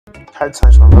had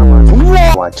times from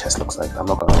my my chest looks like. I'm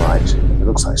not gonna lie, it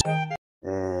looks like.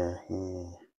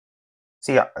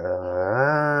 See ya.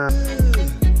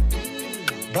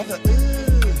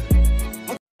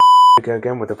 We go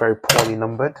again with a very poorly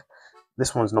numbered.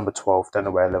 This one's number 12. Don't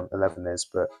know where 11 is,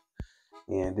 but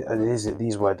yeah,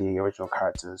 these were the original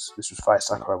characters. This was Fight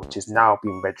Sakura, which is now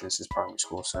being read since primary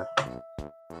school. So,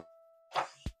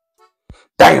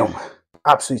 damn,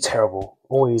 absolutely terrible.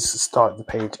 Always start the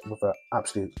page with an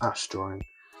absolute ash drawing.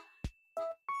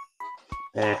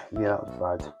 Yeah, that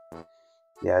was bad.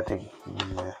 Yeah, I think.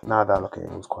 Yeah, now that I look at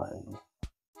it, it was quite.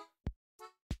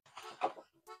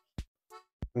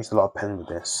 I used a lot of pen with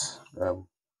this.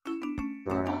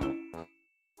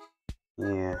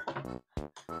 Yeah.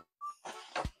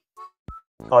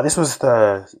 Oh, this was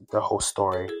the whole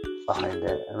story behind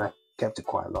it, and I kept it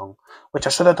quite long, which I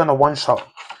should have done a one shot.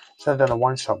 Should have done a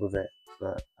one shot with it,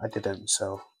 but I didn't.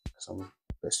 So I'm a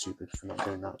bit stupid for not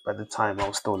doing that. But at the time, I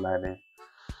was still learning.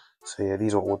 So yeah,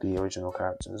 these are all the original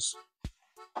characters.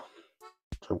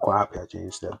 So I'm quite happy I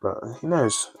changed it. But who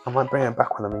knows? I might bring it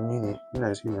back when I'm in uni. Who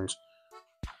knows? Who knows?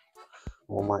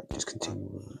 Or I might just continue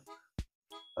with it.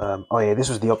 Oh yeah, this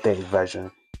was the updated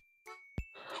version,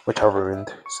 which I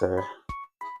ruined. So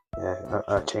yeah,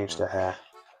 I changed the hair.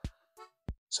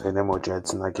 So no more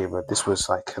dreads, and I gave her. This was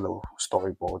like a little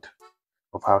storyboard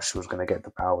of how she was gonna get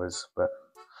the powers. But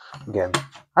again,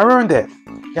 I ruined it.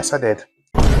 Yes, I did.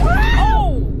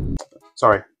 Oh!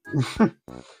 Sorry.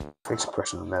 Face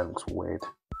expression on there looks weird.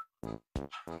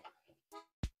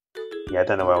 Yeah, I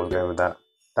don't know where I was going with that.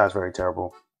 That was very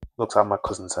terrible. Looks like my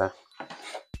cousin's hair.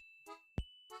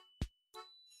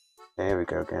 Yeah, here we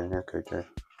go again. Here we go, Joe.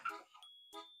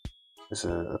 This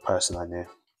is a person I knew.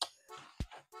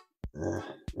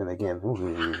 And again,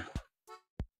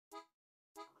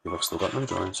 I've still got no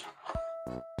drawings.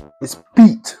 It's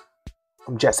Beat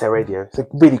from Jet Set Radio. It's a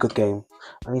really good game.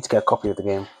 I need to get a copy of the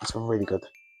game. It's really good.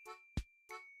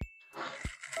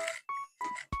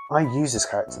 I use this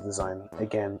character design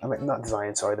again. I mean, not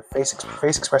design. Sorry, the face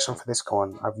expression for this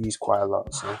one I've used quite a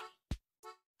lot. So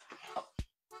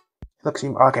look,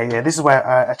 okay, yeah. This is where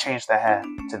I changed the hair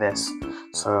to this.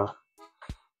 So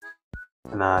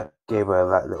and I gave her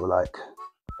that little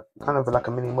kind of like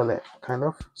a mini mullet, kind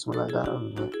of something like that.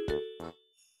 And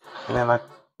then I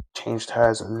changed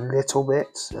hers a little bit,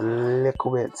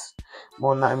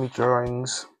 more anatomy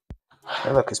drawings.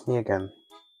 Hey, look, it's me again.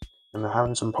 And I'm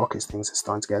having some pockets things. It's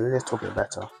starting to get a little bit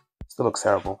better. Still looks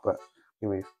terrible, but we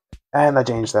move. And I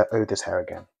changed that Oda's hair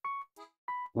again,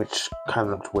 which kind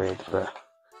of looked weird, but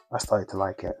I started to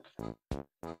like it.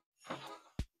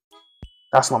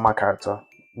 That's not my character.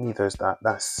 Neither is that.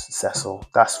 That's Cecil.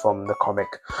 That's from the comic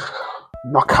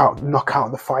Knock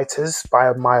Out the Fighters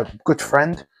by my good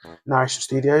friend Nourish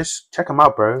Studios. Check him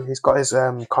out, bro. He's got his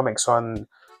comics on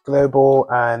Global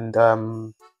and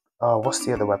what's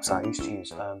the other website I used to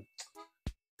use?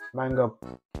 Manga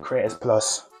Creators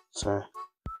Plus. So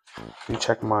you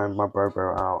check my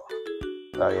bro out.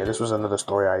 Oh yeah, this was another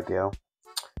story idea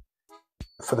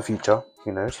for the future.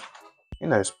 Who knows? Who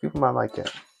knows? People might like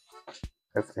it.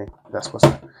 Hopefully, that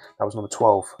was number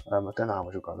 12. I don't know how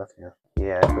much we've got left here.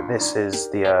 Yeah, but this is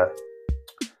the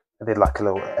I did like a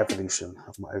little evolution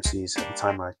of my OCs at the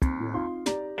time. My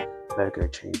logo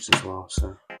changed as well,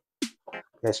 so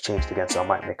it's changed again. So I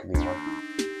might make a new one.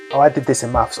 Oh, I did this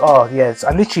in maths. Oh yes,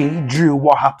 I literally drew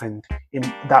what happened in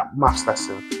that maths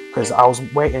lesson because I was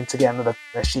waiting to get another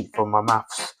sheet for my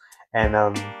maths, and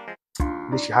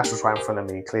literally Hash was right in front of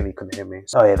me. Clearly couldn't hear me.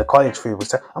 So yeah, the college food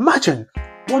was. Imagine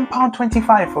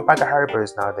 £1.25 for a bag of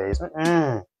Haribos nowadays.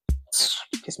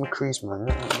 Gives me crease, man.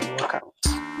 Look out.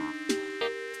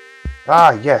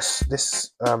 Ah yes,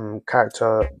 this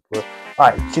character.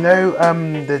 Alright, do you know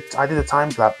I did a time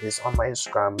lapse on my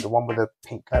Instagram. The one with the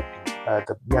pink,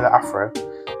 the yellow afro.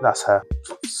 That's her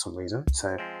for some reason.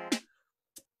 So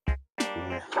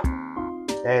yeah.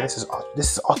 Yeah, this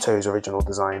is Otto's original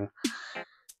design.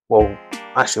 Well,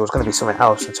 actually, it was going to be something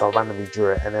else until I randomly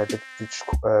drew it, and I did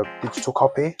digital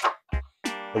copy,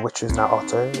 which is now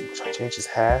Otto, which I changed his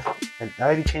hair, and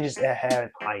I only changed his hair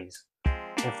and eyes.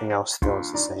 Everything else still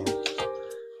is the same.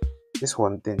 This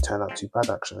one didn't turn out too bad,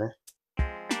 actually.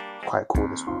 Quite cool,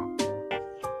 this one.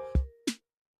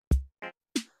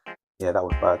 Yeah, that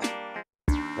was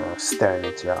bad. Staring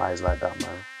into your eyes like that,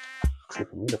 man.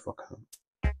 Creeping me the fuck out.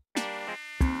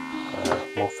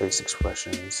 More face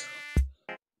expressions.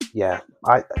 Yeah,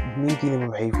 me dealing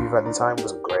with hay fever at the time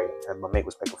wasn't great, and my mate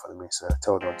was making fun of me, so I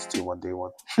told her to do one, do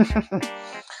one.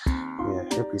 Yeah,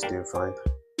 hope he's doing fine.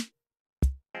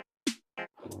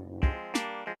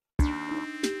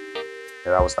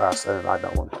 Yeah, that was ass. I didn't like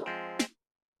that one.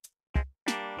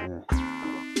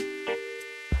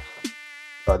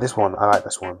 But this one, I like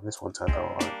this one. This one turned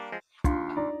out alright.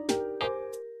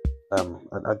 I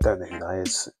don't know who that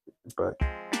is, but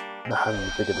the hand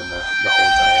is bigger than the whole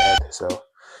entire head, so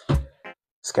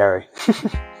scary.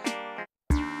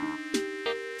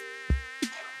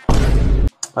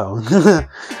 Oh,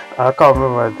 I can't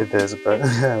remember when I did this, but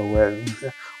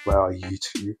where are you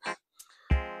two?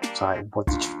 It's like, what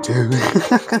did you do?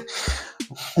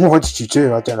 What did you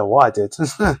do? I don't know what I did.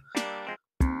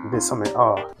 I did something.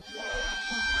 Oh.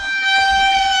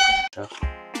 Yeah.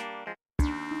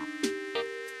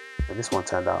 But this one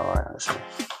turned out alright, actually.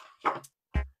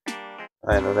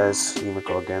 I know there's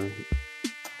Yumiko again.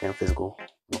 Getting physical.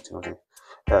 Naughty.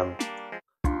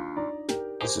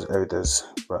 This is Oda's,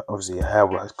 but obviously her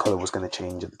colour was going to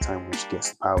change at the time when she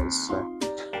gets the powers, so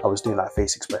I was doing like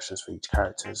face expressions for each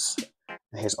characters.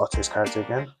 And here's Otto's character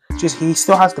again. Just he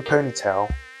still has the ponytail.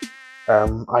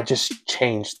 I just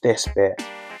changed this bit.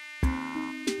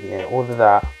 Yeah, all of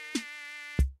that.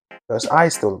 Those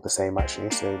eyes still look the same actually,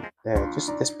 so yeah,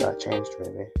 just this bit I changed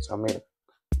really. So I made it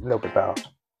a little bit better.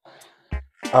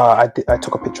 I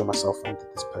took a picture of myself and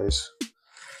did this pose.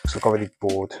 So I got really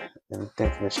bored and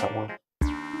didn't finish that one.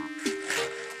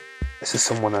 This is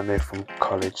someone I know from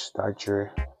college that I drew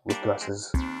with glasses,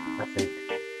 I think.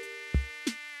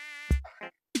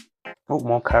 Oh,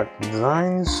 more character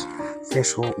designs,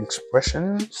 facial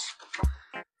expressions.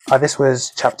 This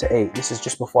was chapter 8. This is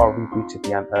just before I rebooted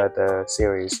the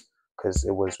series because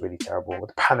it was really terrible.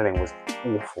 The paneling was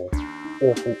awful.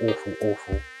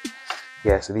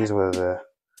 Yeah, so these were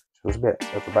she was a bit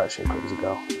of a batshit crazy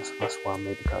girl. That's why I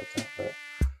made the character. But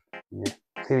yeah,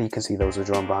 clearly you can see those were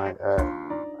drawn by.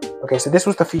 Okay, so this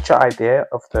was the feature idea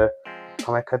of the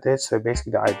comic I did. So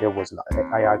basically, the idea was like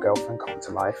AI girlfriend coming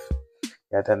to life.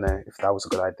 Yeah, I don't know if that was a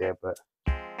good idea, but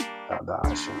that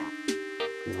actually,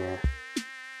 yeah.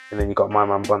 And then you got My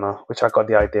Man Bunner, which I got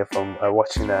the idea from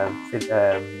watching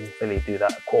Philly do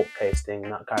that court case thing.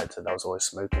 And that character that was always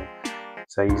smoking,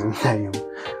 so using him,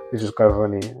 which was quite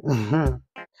funny.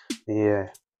 Yeah,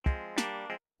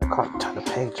 I can't turn the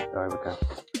page. There we go.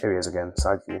 Here he is again.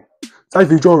 Side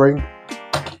view drawing.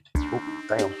 Oh,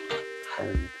 damn.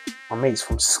 And my mates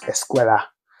from Escuela,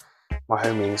 my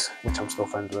homies, which I'm still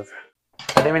friends with.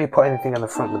 I didn't really put anything on the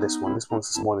front with this one. This one's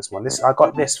the smallest one. I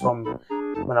got this from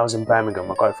when I was in Birmingham.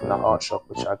 I got it from that art shop,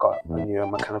 which I got a new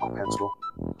mechanical pencil.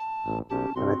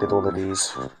 And I did all of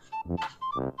these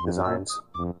designs,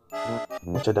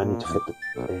 which I don't need to flip the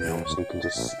page on, so you can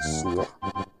just see it.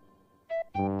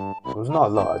 There was not a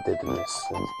lot I did in this.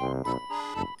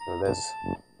 So there's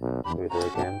Oda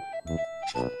again.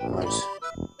 Nice.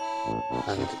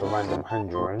 And a random hand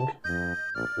drawing.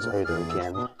 There's Oda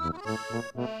again.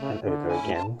 And Oda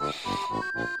again.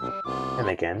 And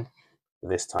again.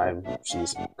 This time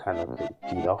she's kind of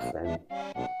peed off and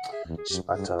she's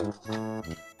about to.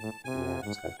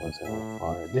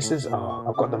 Yeah, this is.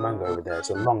 I've got the manga over there. It's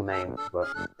a long name, but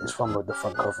it's from the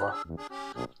front cover.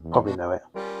 Probably know it.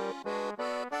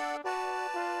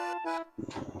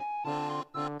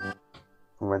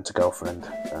 Rent a Girlfriend. I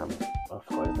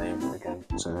forgot his name again.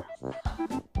 So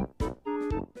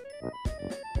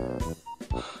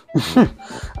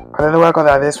I don't know where I got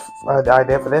the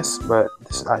idea for this, but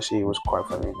this actually was quite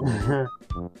funny.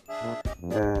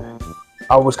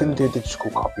 I was going to do a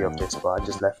digital copy of this, but I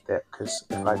just left it because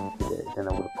if I did it, then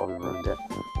I would have probably ruined it.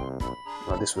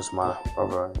 Well, this was my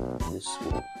brother. This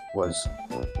was.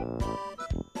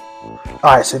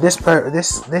 Alright, so this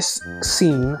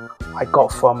scene I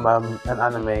got from an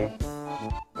anime,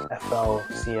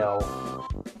 FLCL.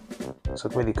 So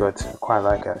really good. I quite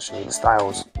like it actually. The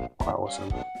style's quite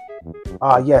awesome.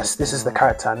 Yes, this is the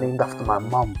character I named after my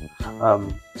mum.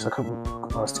 So I couldn't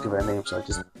ask to give her a name, so I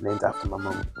just named it after my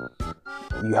mum.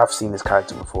 You have seen this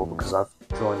character before because I've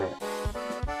drawn it.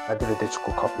 I did a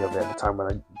digital copy of it at the time when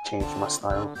I changed my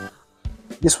style.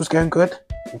 This was going good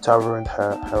until I ruined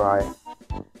her eye.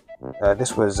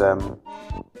 This was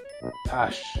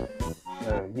Tash.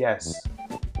 Yes,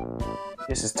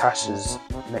 this is Tash's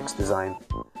next design.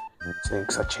 So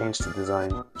because I changed the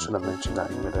design, should have mentioned that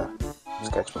in the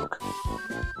sketchbook.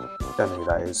 Don't know who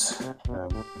that is.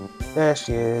 There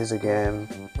she is again.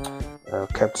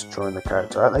 Kept drawing the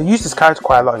character. I used this character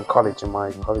quite a lot in college, in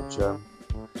my college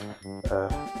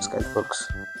sketchbooks.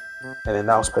 And then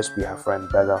that was supposed to be her friend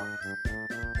Bella.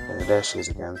 And there she is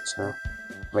again. So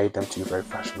made them two very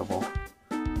fashionable.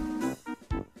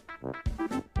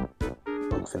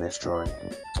 Unfinished drawing.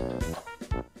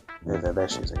 There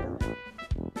she is again.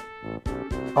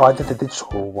 Oh, I did the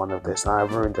digital one of this and I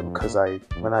ruined it because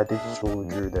when I digital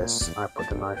drew this, I put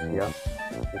the knife here.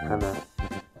 It kind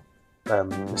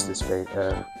of missed his face,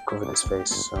 covered his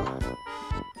face, so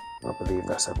I'll put believe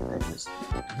that's 7 pages.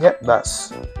 Yep,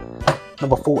 that's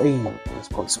number 14. It's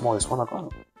probably the smallest one I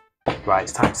got. Right,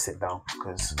 it's time to sit down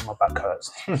because my back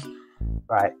hurts.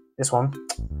 Right, this one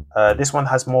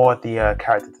has more of the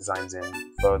character designs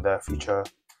in for the future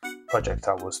project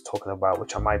I was talking about,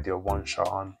 which I might do a one shot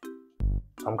on.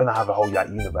 I'm gonna have a whole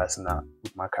universe in that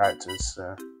with my characters.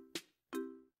 So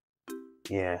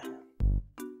yeah.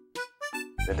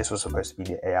 So this was supposed to be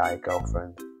the AI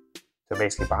girlfriend. So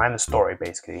basically, behind the story,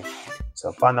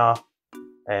 so Bunna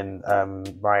and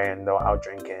Ryan, they were out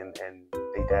drinking and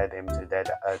they dared him to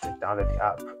download the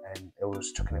app, and it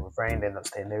was chucking it with rain. They ended up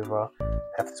staying over,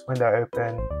 left his window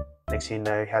open. Next thing you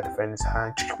know, he had the phone in his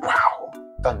hand. Wow!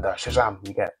 Thunder, Shazam!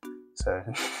 You get so,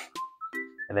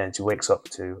 and then she wakes up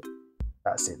to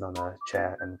that sitting on a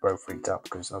chair, and bro freaked out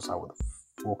because I was like, "What the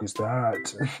fuck is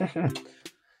that?"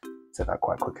 Said that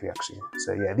quite quickly actually.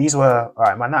 So yeah, these were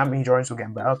alright. My anatomy drawings were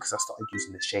getting better because I started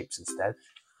using the shapes instead.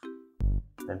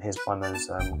 And here's Bunna's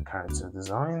character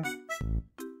design.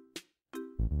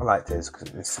 I like this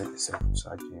because it's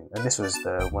inside you. And this was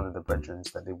one of the brethren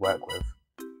that they work with.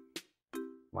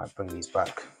 Might bring these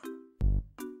back.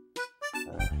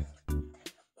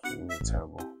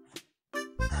 Terrible.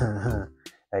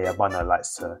 Yeah, Bunna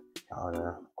likes to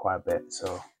quite a bit.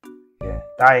 So yeah,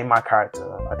 that ain't my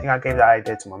character. I think I gave that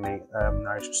idea to my mate,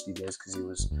 Narration Studios, because he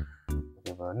was.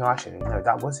 No, actually, no,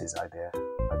 that was his idea.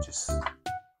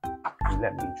 He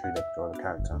let me draw the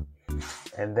character.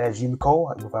 And there's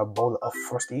Yumiko with a bowl of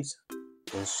Frosties,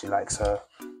 because she likes her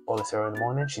bowl of cereal in the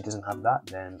morning. She doesn't have that,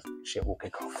 then shit will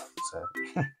kick off. So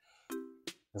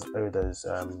there's Oda's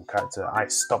character. I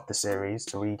stopped the series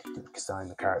to redesign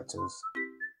the characters.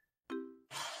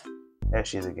 There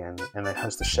she is again, and it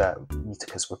has the shirt,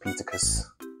 Uticus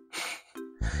Repeaticus.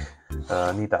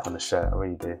 I need that on the shirt, I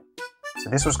really do. So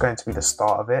this was going to be the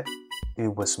start of it.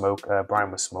 Dude was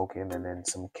Brian was smoking, and then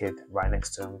some kid right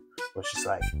next to him was just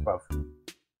like, "Bruv,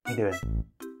 what you doing?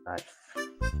 Like,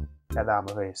 get that out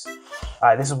of my face."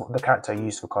 Alright, this is the character I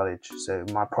used for college. So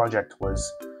my project was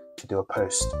to do a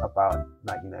post about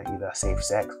either safe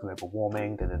sex, global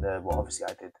warming, Well, obviously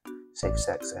I did safe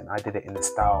sex, and I did it in the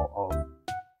style of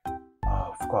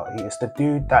I forgot. It's the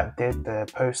dude that did the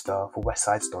poster for West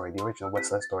Side Story, the original West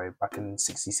Side Story back in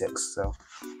 '66. So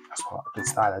that's what the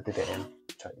style I did it in.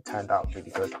 It turned out really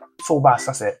good. Saul Bass,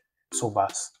 that's it. Saul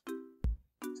Bass.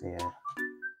 So yeah.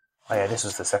 Oh yeah, this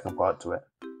was the second part to it.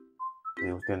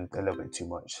 He was doing a little bit too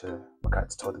much. So my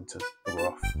character told him to bugger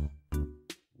off.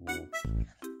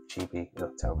 Cheapy,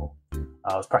 terrible.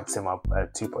 I was practicing my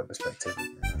 2-point perspective.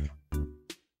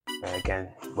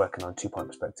 Again, working on 2-point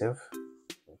perspective.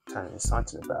 It's starting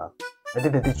to do better. I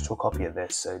did a digital copy of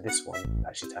this, so this one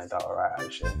actually turned out alright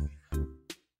actually.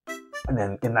 And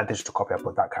then in that digital copy, I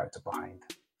put that character behind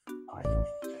him.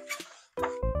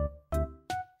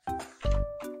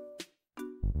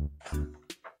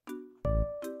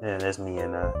 Yeah, there's me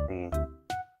and the.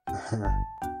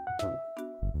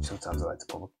 Sometimes I like to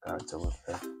put my character with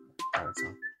the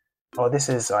character. Oh, this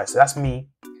is alright. So that's me,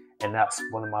 and that's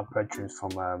one of my brethren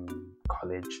from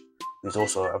college. Who's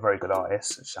also a very good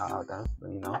artist. Shout out there,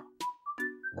 but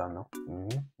don't know.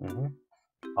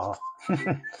 Oh.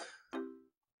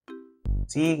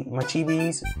 See, my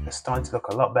chibis are starting to look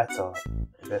a lot better.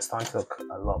 They're starting to look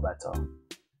a lot better.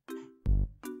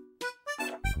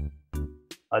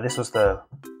 This was I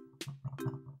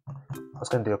was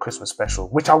going to do a Christmas special,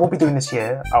 which I will be doing this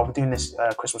year. I'll be doing this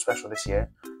Christmas special this year,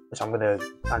 which I'm going to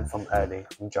plan from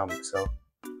Jump. So,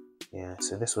 yeah,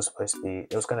 so this was supposed to be,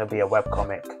 it was going to be a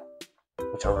webcomic,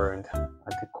 which I ruined. I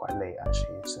did quite late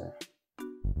actually, so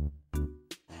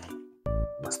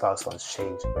my style started to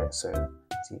change a bit. So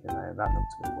see, that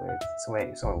looked a bit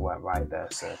weird. Something weren't right there.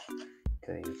 So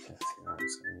you can see what I'm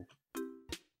saying.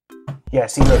 Yeah,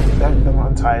 see, look, don't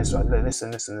monetize. Right? Look,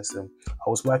 listen. I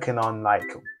was working on like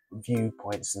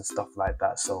viewpoints and stuff like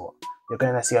that, so you're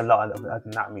going to see a lot of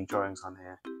anatomy drawings on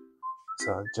here.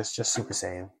 So just super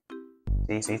saiyan.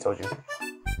 See, told you.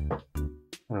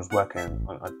 I was working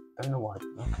on, I don't know why.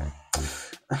 Okay.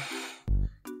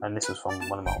 And this was from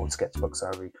one of my old sketchbooks I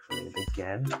recreated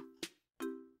again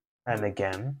and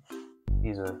again.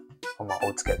 These are from my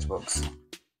old sketchbooks.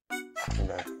 I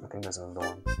think there's another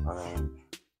one.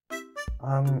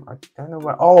 I don't know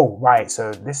where. Oh, right.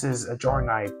 So this is a drawing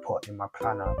I put in my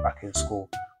planner back in school,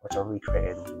 which I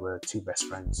recreated with 2 best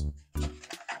friends.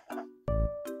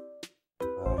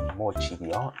 More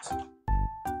chibi art.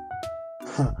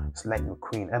 It's Lightning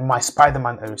McQueen and my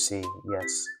Spider-Man OC.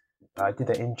 Yes, I did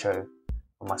an intro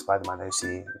on my Spider-Man OC.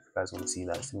 If you guys want to see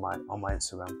that, it's on my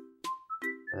Instagram.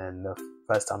 And then the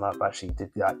first time I actually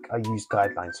did that, I used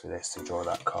guidelines for this to draw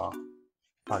that car.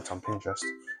 Found it on Pinterest.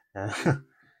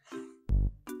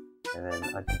 And then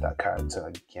I did that character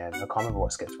again. I can't remember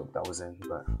what sketchbook that was in,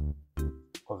 but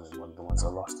probably one of the ones I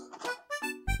lost.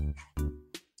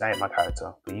 That ain't my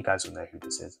character, but you guys will know who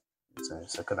this is. So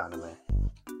it's a good anime.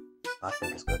 I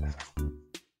think it's good.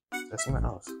 There's something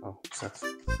else. Oh, what's this?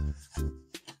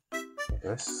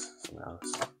 This? Something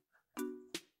else.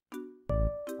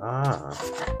 Ah.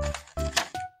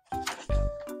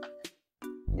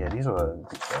 Yeah, these were.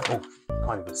 Oh,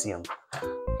 can't even see them.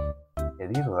 Yeah,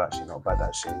 these were actually not bad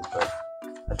actually, but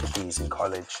I did these in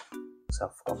college, so I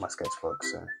forgot my sketchbook.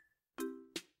 So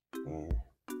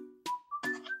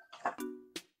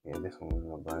yeah, this one was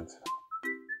not bad.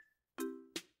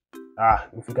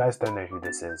 If you guys don't know who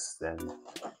this is, then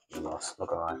you're lost. Not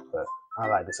gonna lie, but I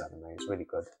like this anime. It's really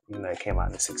good, even though it came out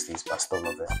in the 60s, but I still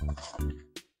love it.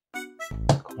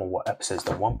 Come on, what episodes?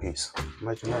 The One Piece.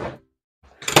 Imagine that.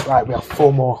 Right, we have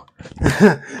 4 more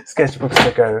sketchbooks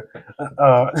to go.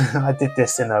 I did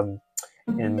this in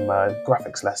my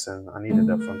graphics lesson. I needed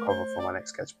a front cover for my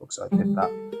next sketchbook, so I did that.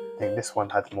 I think this one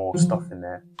had more stuff in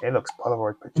there. It looks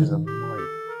Polaroid pictures of mine.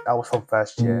 That was from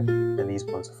first year, and these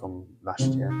ones are from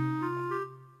last year.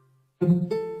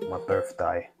 My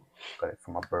birthday. Got it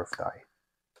for my birthday.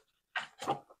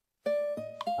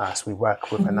 So we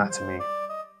work with anatomy.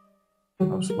 I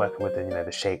was working with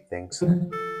the shape things. So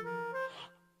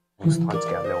it was time to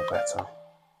get a little better.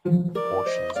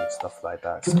 Proportions and stuff like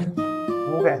that. So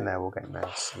we'll get in there.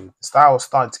 See, the style was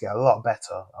starting to get a lot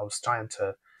better. I was trying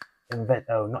to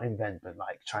not invent, but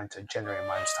like trying to generate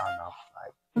my own style now,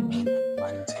 like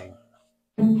my own thing.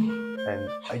 And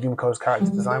Yumiko's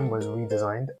character design was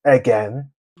redesigned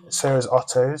again. So is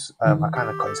Otto's. I kind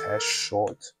of cut his hair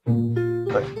short,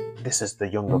 but this is the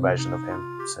younger version of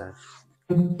him. So,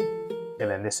 and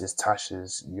then this is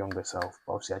Tasha's younger self.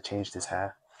 But obviously, I changed his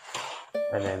hair.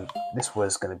 And then this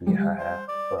was going to be her hair,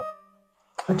 but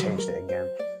I changed it again.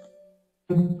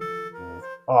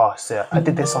 Oh, so I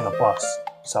did this on the bus.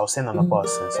 So I was sitting on the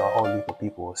bus, and so a whole heap of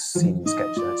people were seeing me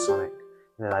sketch Sonic.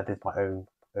 And then I did my own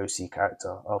OC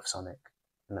character of Sonic,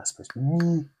 and that's supposed to be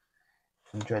me.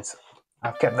 And dreads.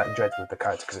 I've kept that dread with the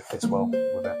character because it fits well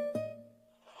with it.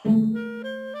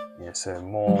 Yeah, so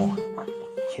more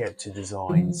character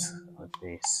designs like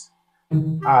this.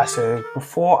 So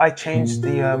before I changed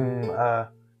the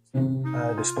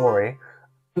story,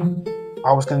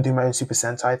 I was going to do my own Super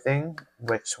Sentai thing,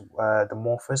 which the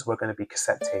morphers were going to be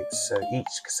cassette tapes. So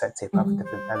each cassette tape have a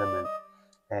different element,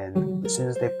 and as soon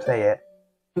as they play it,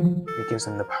 it gives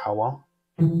them the power,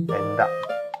 and that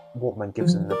Walkman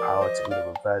gives them the power to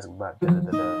either reverse and back. This and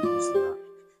that.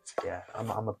 Yeah, I'm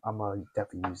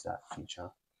definitely use that feature.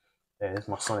 There's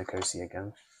my Sonic OC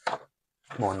again.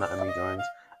 More anatomy drawings.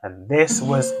 And this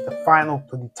was the final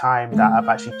time that I've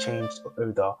actually changed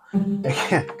Oda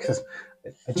again, because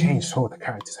I changed all the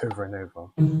characters over and over.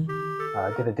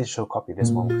 I did a digital copy of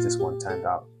this one because this one turned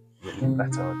out really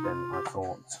better than I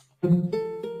thought.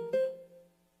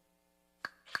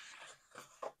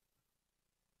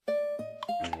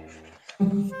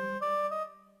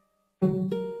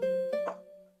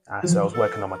 So I was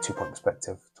working on my 2-point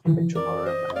perspective, took a picture of my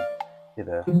room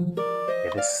and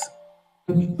did this.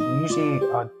 Usually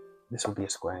this will be a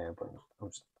square, but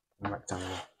I'm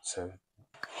rectangular. So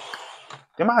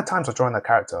the amount of times I draw in that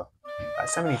character, like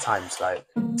so many times, like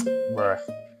bruh.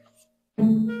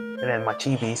 And then my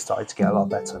chibi started to get a lot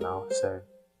better now, so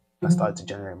I started to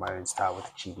generate my own style with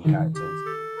the chibi characters.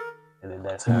 And then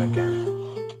there's her again.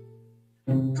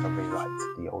 So I really liked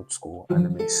the old school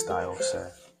anime style, so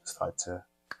I started to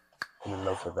fall in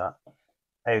love with that.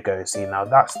 There you go. See, now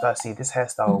see, this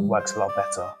hairstyle works a lot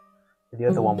better. The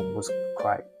other one was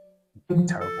quite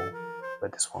terrible,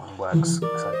 but this one works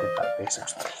because I did that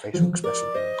facial expression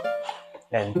thing.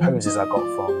 And poses I got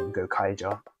from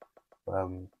Gokaija,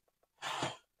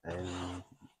 and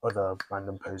other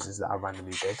random poses that I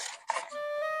randomly did,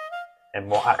 and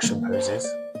more action poses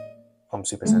from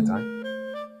Super Sentai.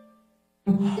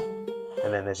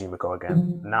 And then there's Yumiko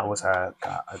again, and that was her.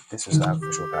 This was her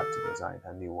official character design,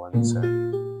 her new one.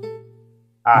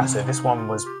 So this one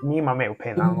was me and my mate were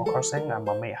playing Animal Crossing, and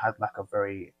my mate had like a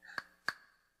very,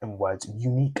 in words,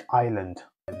 unique island.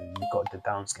 And you got the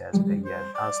downstairs bit. Yeah,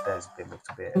 the downstairs bit looked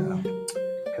a bit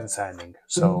concerning.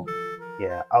 So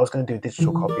yeah, I was gonna do a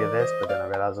digital copy of this, but then I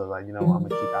realized I was like, you know what, I'm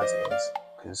gonna keep it as it is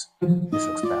because this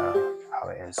looks better how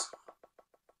it is.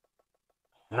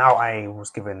 Now I was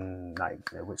given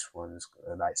which ones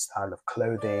like style of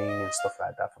clothing and stuff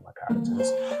like that for my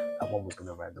characters. That one was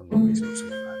gonna wear the movies or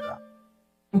something like that.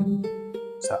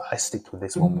 So I sticked with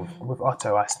this one. With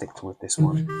Otto, I sticked with this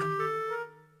one.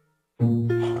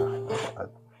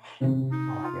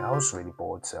 I was really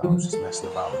bored, so I was just messing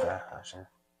about there, actually.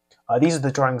 These are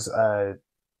the drawings.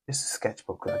 This is a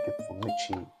sketchbook that I did from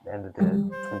literally the end of the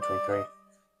 2023.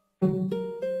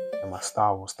 And my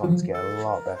style was starting to get a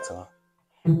lot better.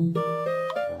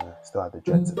 Still had the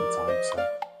dreads at the time,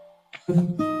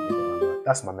 so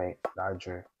that's my mate that I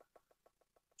drew.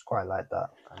 It's quite like that,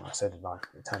 and I said it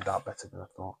turned out better than I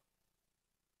thought.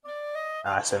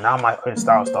 So now my own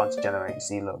style starting to generate.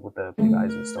 See, look, with the big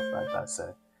eyes and stuff like that.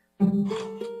 So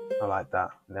I like that.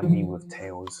 And then me with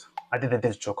tails. I did a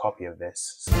digital copy of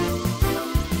this.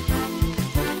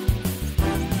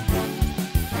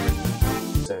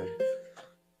 So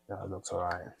that looks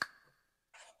alright.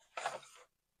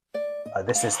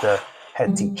 This is the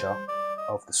head teacher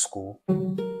of the school,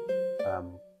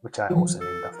 which I also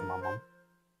named after my mum.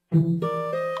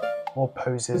 More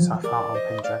poses I found on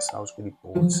Pinterest. I was really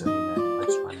bored, so I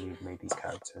just randomly made these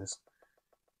characters.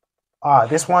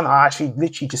 This one I actually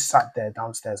literally just sat there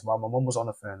downstairs while my mum was on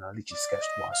the phone. I literally sketched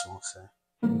what I saw, so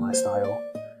in my style,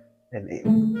 and it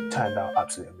turned out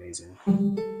absolutely amazing.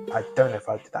 I don't know if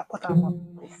I put that in my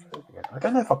portfolio. I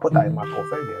don't know if I put that in my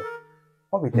portfolio.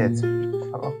 Probably did.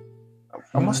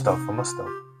 I must have.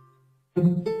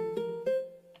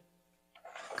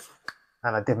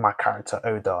 And I did my character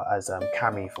Oda as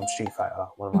Cammy from Street Fighter,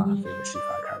 one of my favourite Street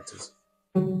Fighter characters.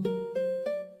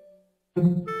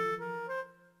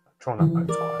 I've drawn that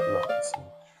pose quite a lot.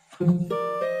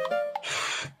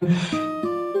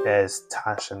 So. There's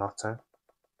Tash and Otto.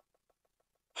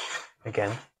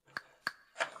 Again.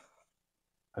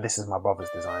 And this is my brother's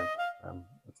design.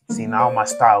 See, now my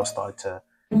style starting to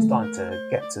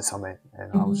get to something,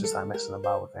 and I was just like messing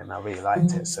about with it, and I really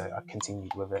liked it, so I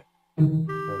continued with it. So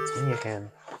it's me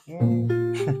again.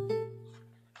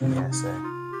 Yeah, so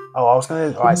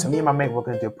so me and my mate were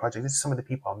gonna do a project. This is some of the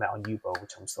people I met on Yubo,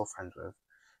 which I'm still friends with.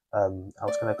 I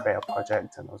was gonna create a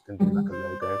project, and I was gonna do like a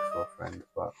logo for a friend,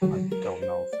 but I don't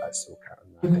know if that's still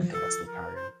carrying. I don't think that's still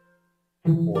carrying.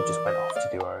 Or just went off to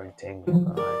do our own thing.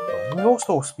 But we all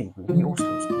still speak.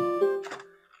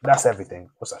 That's everything.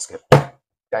 What's that skip?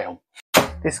 Damn.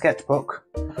 This sketchbook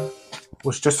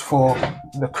was just for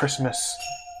the Christmas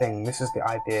thing. This is the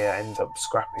idea I ended up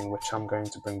scrapping, which I'm going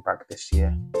to bring back this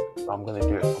year. But I'm going to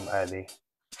do it from early.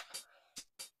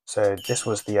 So this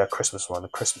was the Christmas one, the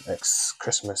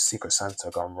Christmas Secret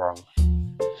Santa gone wrong.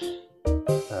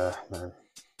 Man.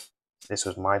 This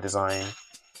was my design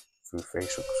through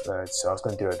facial. So I was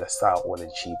going to do it the style all in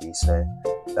chibi. So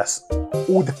that's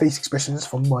all the face expressions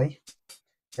from Mai.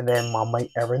 And then my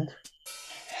mate Erin.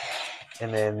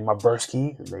 And then my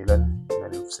broski, Leyland,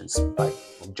 and then since like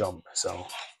from Jump, so.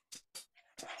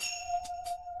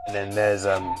 And then there's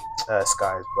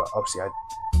Skies, but obviously I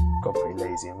got pretty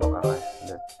lazy, I'm not gonna lie, I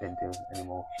didn't do it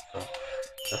anymore.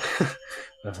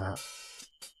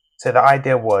 So the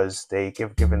idea was they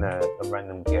given a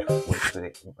random gift, which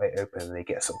they open and they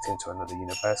get sucked into another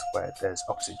universe where there's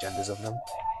opposite genders of them.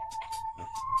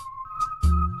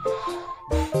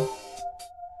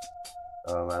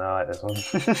 Oh man, I like this one.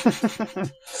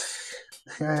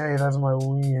 Hey, that's my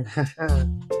weird.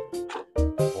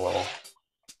 Well,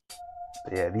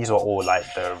 yeah, these are all like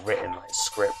the written like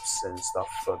scripts and stuff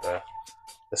for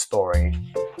the story,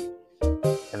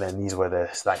 and then these were the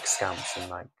like scamps and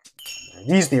like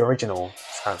these are the original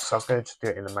scamps. So I was going to do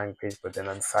it in the manga page, but then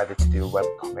I decided to do a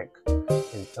webcomic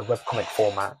in a webcomic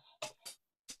format.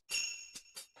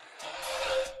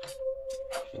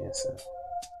 Yeah,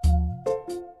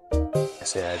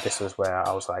 so yeah, this was where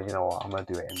I was like, you know what, I'm gonna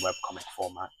do it in webcomic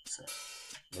format. So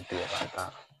I'm gonna do it like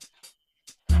that.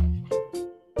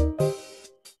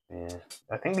 Yeah,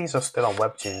 I think these are still on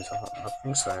Webtoons. I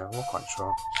think so. I'm not quite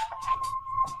sure.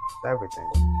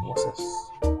 Everything. What's this?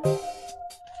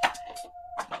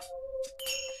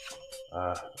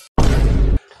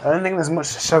 I don't think there's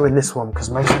much to show in this one because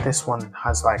most of this one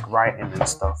has like writing and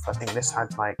stuff. I think this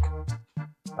had like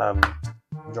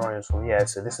drawings from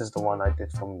so this is the one I did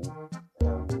from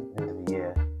end of the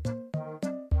year.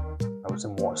 I was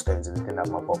in Waterstones and it didn't have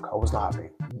my book. I was not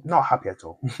happy at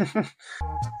all. And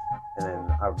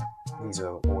then these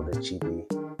are all the chibi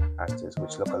actors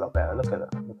which look a lot better. Look at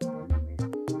that.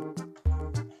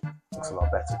 Looks a lot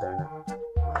better, don't it?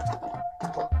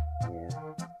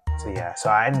 So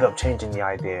I ended up changing the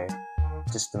idea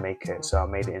just to make it, so I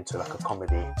made it into like a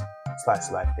comedy slice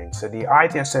of life thing. So the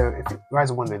idea, so if you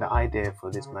guys are wondering, the idea for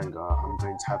this manga, I'm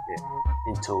going to have it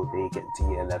until they get to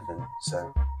year 11.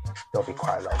 So there'll be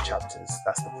quite a lot of chapters.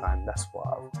 That's the plan. That's what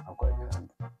I've got in hand.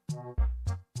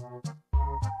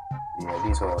 Yeah,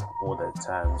 these are all the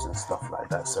terms and stuff like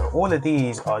that. So all of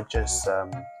these are just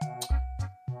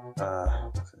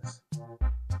what's this?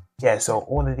 Yeah, so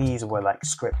all of these were like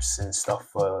scripts and stuff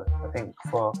for, I think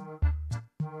for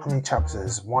how many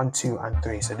chapters? 1, 2, and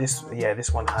 3. So this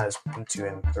one has 1, 2,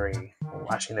 and 3. Well,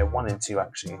 actually, no, 1 and 2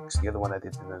 actually, because the other one I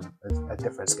did in a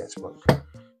different sketchbook.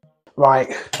 Right.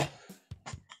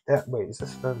 Yeah, wait, is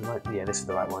this the right? Yeah, this is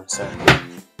the right one. So,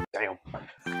 damn.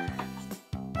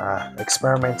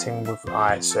 Experimenting with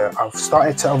so I've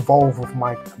started to evolve with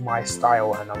my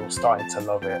style, and I'm starting to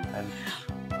love it. And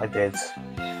I did.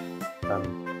 I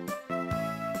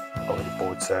got really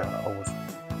bored, so I was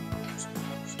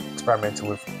experimenting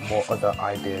with more other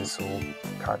ideas or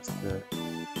character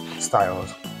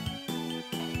styles.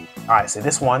 Alright, so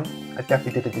this one I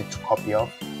definitely did a digital copy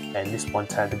of, and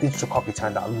the digital copy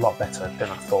turned out a lot better than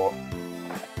I thought.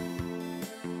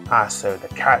 So the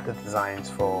character designs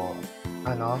for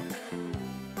Anna,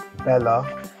 Bella,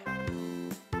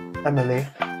 Emily,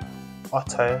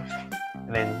 Otto,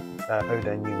 and then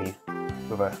Oda and Yumi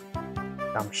with a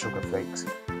damn sugar flakes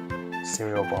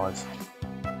cereal bars.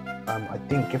 I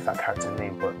didn't give that character a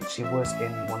name, but she was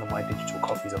in one of my digital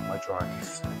copies of my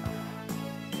drawings.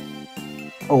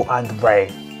 Oh, and Ray,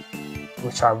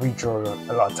 which I redraw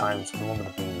a lot of times. The one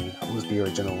with the beanie, that was the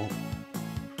original.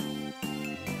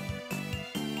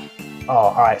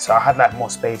 Oh, alright, so I had like more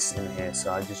space in here,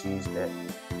 so I just used it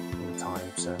all the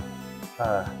time. So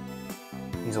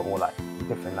these are all like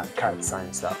different like character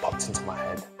designs that popped into my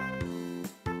head.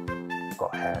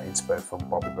 Got hair inspo from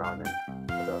Bobby Brown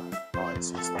and other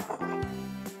artists and stuff.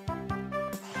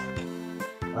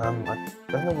 I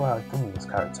don't know where I've done this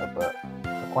character, but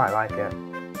I quite like it.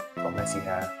 Got messy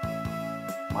hair.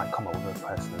 Might come up with a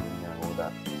person, all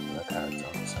that character.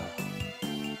 So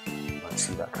you might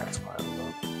see that character quite a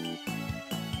lot.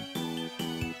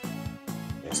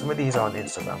 Yeah, some of these are on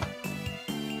Instagram.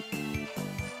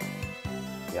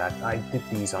 Yeah, I did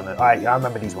these on I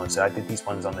remember these ones. So I did these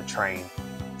ones on the train.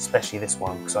 Especially this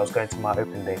one, because I was going to my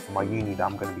open day for my uni that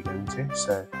I'm going to be going to,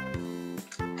 so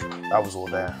that was all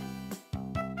there.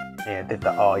 Yeah, did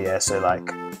that. Oh yeah, so like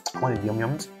I wanted Yum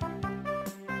Yums.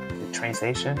 The train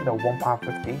station, they were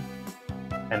 £1.50,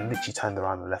 and literally turned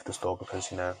around and left the store because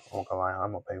I'm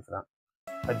not paying for that.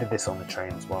 I did this on the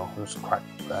train as well. It was quite.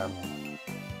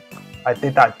 I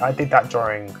did that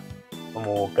drawing when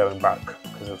we were going back,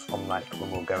 because it was from like when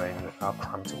we were going, how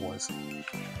cramped it was.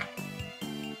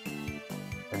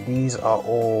 And these are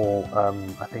all,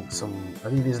 I think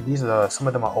these are some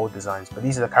of them are old designs, but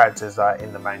these are the characters that are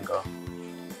in the manga,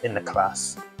 in the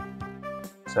class.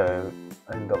 So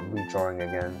I ended up redrawing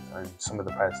again, and some of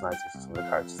the personalities and some of the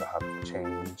characters that have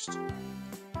changed,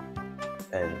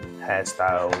 and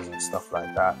hairstyles and stuff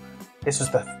like that. This was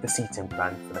the seating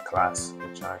plan for the class,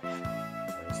 which I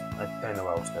don't know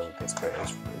where I was going with this, but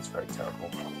it's very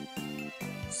terrible.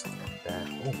 Something there.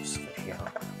 Oh, something here.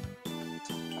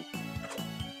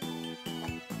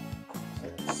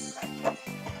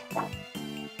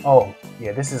 Oh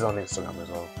yeah, this is on Instagram as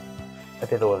well. I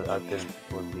did all of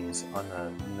these on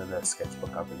another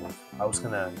sketchbook, I believe. I was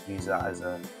gonna use that as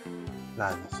a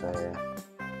plan.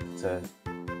 So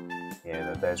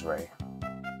yeah, there's Ray,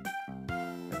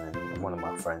 and then one of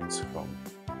my friends from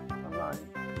online,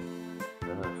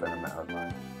 another friend I met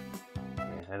online.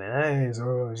 Yeah, and then hey,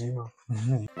 Zima.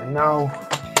 And now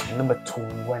number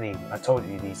 20. I told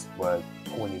you these were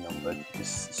poorly numbered,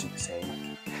 just Super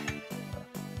Saiyan.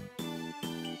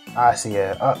 So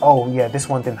yeah. Oh yeah, this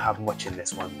one didn't have much in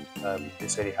this one.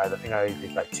 This only had, I think I only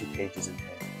did like 2 pages in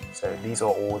here. So these are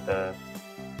all the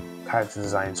character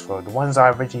designs for the ones I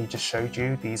originally just showed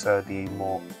you. These are the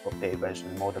more updated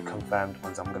version, more the confirmed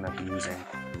ones I'm going to be using,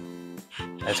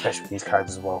 especially these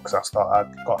characters as well, because I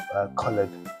got coloured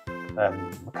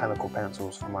mechanical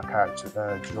pencils for my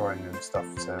character drawing and stuff.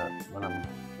 So when I'm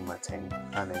in my team,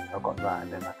 and then I've got that,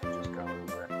 and then I can just go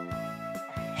over it.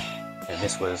 And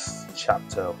this was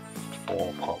chapter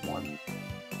 4, part 1,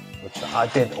 which I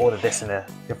did all of this in a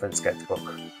different sketchbook.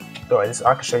 Sorry,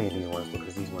 I can show you these ones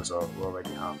because these ones are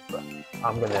already out, but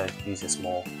I'm going to use this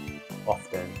more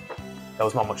often. There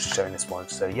was not much to show in this one,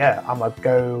 so yeah, I'm going to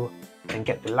go and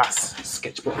get the last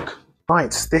sketchbook.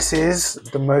 Right, this is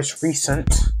the most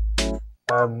recent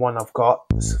one I've got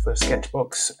for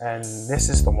sketchbooks, and this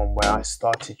is the one where I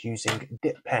started using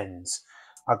dip pens.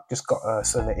 I've just got a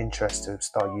sudden interest to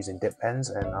start using dip pens,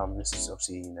 and this is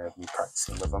obviously me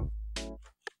practicing with them.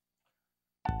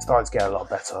 Started to get a lot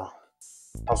better.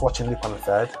 I was watching Lupin the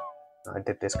Third, and I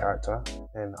did this character,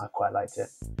 and I quite liked it.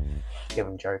 Give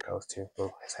him Jerry curls too, but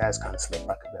his hair's kind of slicked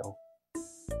back a little.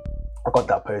 I got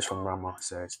that pose from Rama,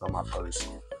 so it's not my pose.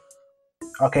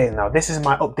 Okay, now this is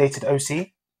my updated OC.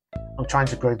 I'm trying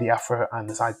to grow the afro and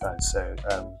the sideburns, so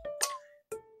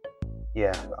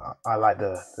yeah, I like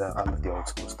I love the old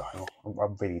school style. I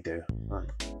really do. Right.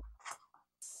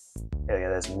 Yeah,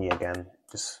 there's me again,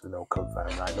 Just a little confirm,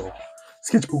 right? Little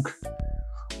sketchbook.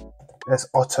 There's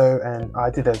Otto, and I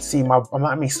did see I'm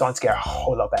actually starting to get a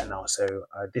whole lot better now. So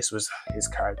this was his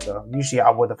character. Usually I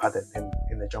would have had him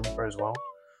in the jumper as well.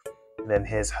 And then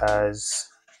here's hers.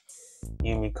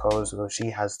 Yumiko's, well, she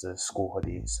has the school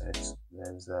hoodie, so there's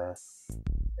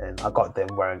and I got them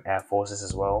wearing Air Forces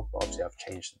as well, but obviously I've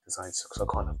changed the designs because I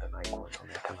can't have the Nike watch on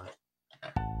there, can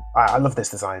I? I love this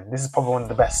design. This is probably one of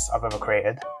the best I've ever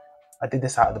created. I did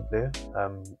this out of the blue,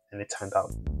 and it turned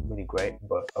out really great,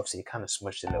 but obviously it kind of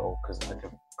smushed a little because I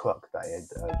could clock that it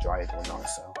dried or not,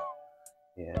 so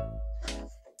yeah.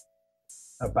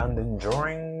 Abandoned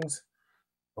drawings.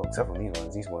 Well, except for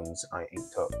these ones I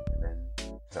inked up and then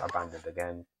abandoned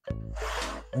again.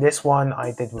 This one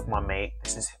I did with my mate.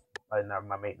 This is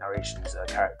my mate Narration's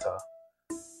character.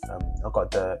 I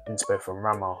got the inspo from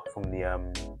Rama, from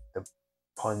the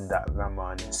pond that Rama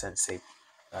and his sensei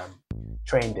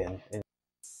trained in.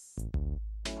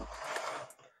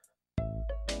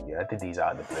 Yeah, I did these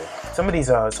out of the blue. Some of these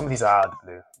are out of the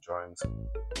blue drawings.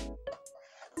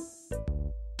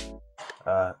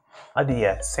 I did,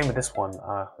 yeah, same with this one.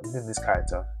 I did this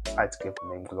character. I had to give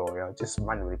the name Gloria. It just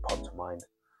randomly popped to mind.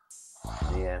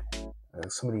 Yeah,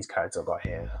 some of these characters I got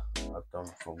here, I've done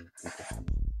from people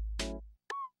from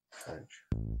French.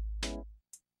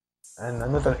 And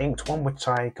another inked one, which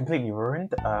I completely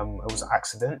ruined. It was an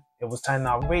accident. It was turning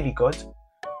out really good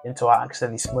until I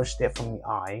accidentally smudged it from the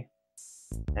eye,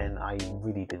 and I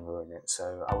really did ruin it.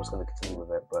 So I was going to continue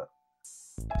with it, but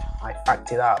I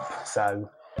facked it up. So.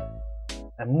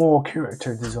 And more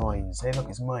character designs. Hey, look,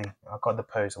 it's mine. I got the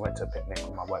pose. I went to a picnic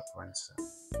with my work friends.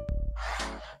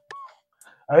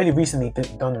 I only recently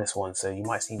done this one, so you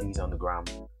might see these on the gram.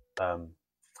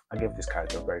 I gave this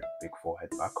character a very big forehead,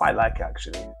 but I quite like it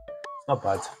actually. It's not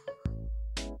bad.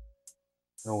 And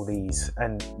all these,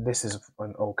 and this is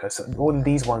an ochre. So all of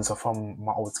these ones are from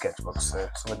my old sketchbooks. So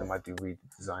some of them I do read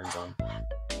designs on.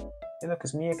 Hey, look,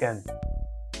 it's me again.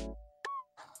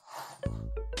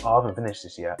 Oh, I haven't finished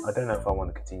this yet. I don't know if I want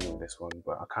to continue with this one,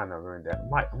 but I kind of ruined it. I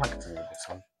might continue with this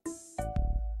one.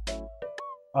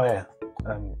 Oh yeah,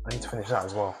 I need to finish that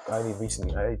as well. I only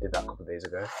did that a couple of days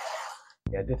ago.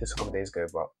 Yeah, I did this a couple of days ago,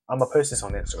 but I'm gonna post this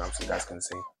on Instagram so you guys can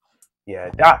see. Yeah,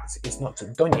 that is not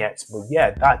done yet, but yeah,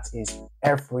 that is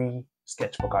every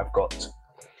sketchbook I've got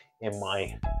in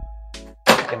my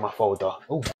folder.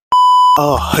 Ooh.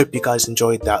 Oh, I hope you guys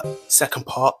enjoyed that second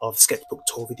part of the sketchbook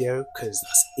tour video, because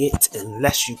that's it.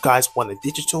 Unless you guys want a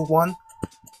digital one,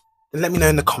 then let me know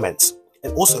in the comments.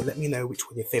 And also let me know which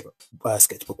one your favourite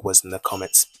sketchbook was in the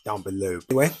comments down below.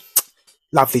 Anyway,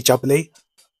 lovely jubbly.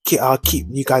 I'll keep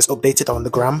you guys updated on the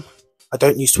gram. I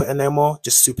don't use Twitter no more,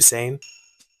 just super sane.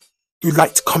 Do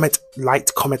like, comment,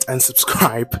 and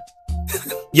subscribe.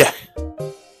 Yeah.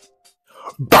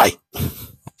 Bye.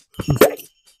 Bye.